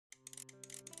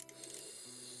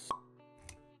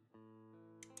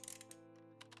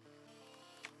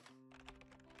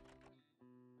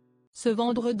Ce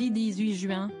vendredi 18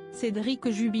 juin, Cédric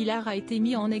Jubillar a été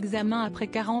mis en examen après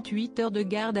 48 heures de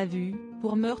garde à vue,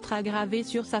 pour meurtre aggravé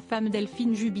sur sa femme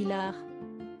Delphine Jubillar.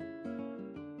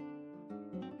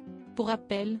 Pour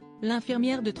rappel,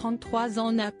 l'infirmière de 33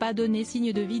 ans n'a pas donné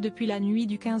signe de vie depuis la nuit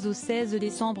du 15 au 16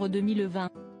 décembre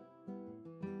 2020.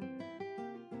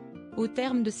 Au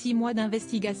terme de 6 mois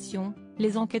d'investigation,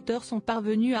 les enquêteurs sont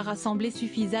parvenus à rassembler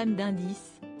suffisamment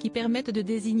d'indices, qui permettent de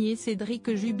désigner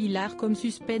Cédric Jubillar comme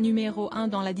suspect numéro 1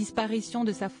 dans la disparition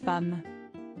de sa femme.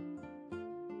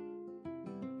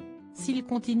 S'il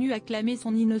continue à clamer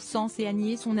son innocence et à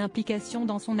nier son implication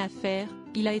dans son affaire,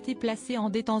 il a été placé en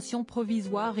détention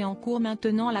provisoire et encourt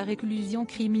maintenant la réclusion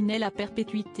criminelle à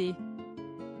perpétuité.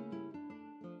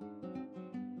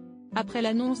 Après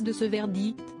l'annonce de ce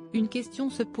verdict, une question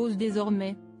se pose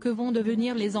désormais: que vont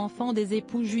devenir les enfants des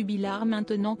époux Jubillar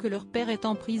maintenant que leur père est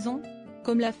en prison?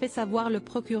 Comme l'a fait savoir le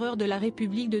procureur de la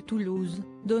République de Toulouse,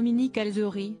 Dominique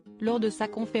Alzeri, lors de sa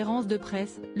conférence de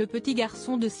presse, le petit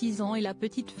garçon de 6 ans et la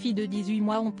petite fille de 18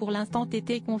 mois ont pour l'instant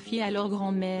été confiés à leur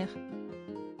grand-mère.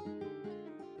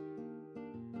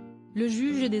 Le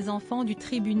juge des enfants du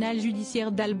tribunal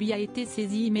judiciaire d'Albi a été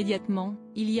saisi immédiatement.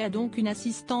 Il y a donc une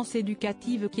assistance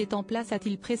éducative qui est en place,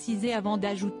 a-t-il précisé avant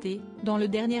d'ajouter: dans le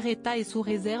dernier état et sous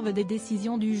réserve des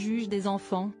décisions du juge des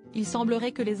enfants, il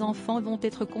semblerait que les enfants vont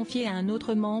être confiés à un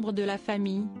autre membre de la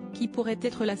famille, qui pourrait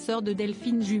être la sœur de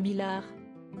Delphine Jubillar.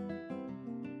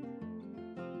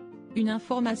 Une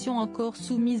information encore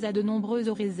soumise à de nombreuses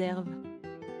réserves.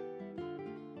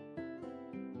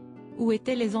 Où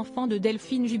étaient les enfants de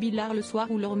Delphine Jubillar le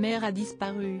soir où leur mère a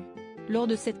disparu? Lors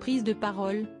de cette prise de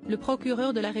parole, le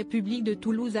procureur de la République de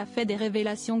Toulouse a fait des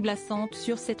révélations glaçantes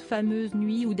sur cette fameuse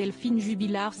nuit où Delphine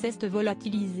Jubillar s'est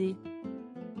volatilisée.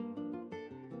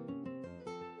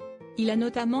 Il a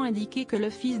notamment indiqué que le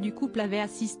fils du couple avait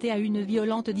assisté à une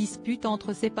violente dispute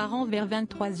entre ses parents vers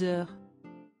 23 heures.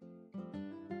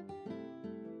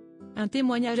 Un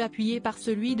témoignage appuyé par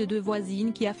celui de 2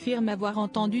 voisines qui affirment avoir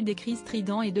entendu des cris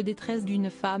stridents et de détresse d'une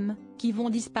femme, qui vont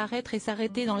disparaître et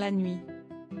s'arrêter dans la nuit.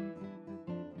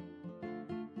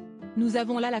 Nous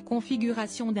avons là la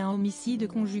configuration d'un homicide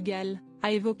conjugal,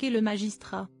 a évoqué le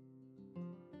magistrat.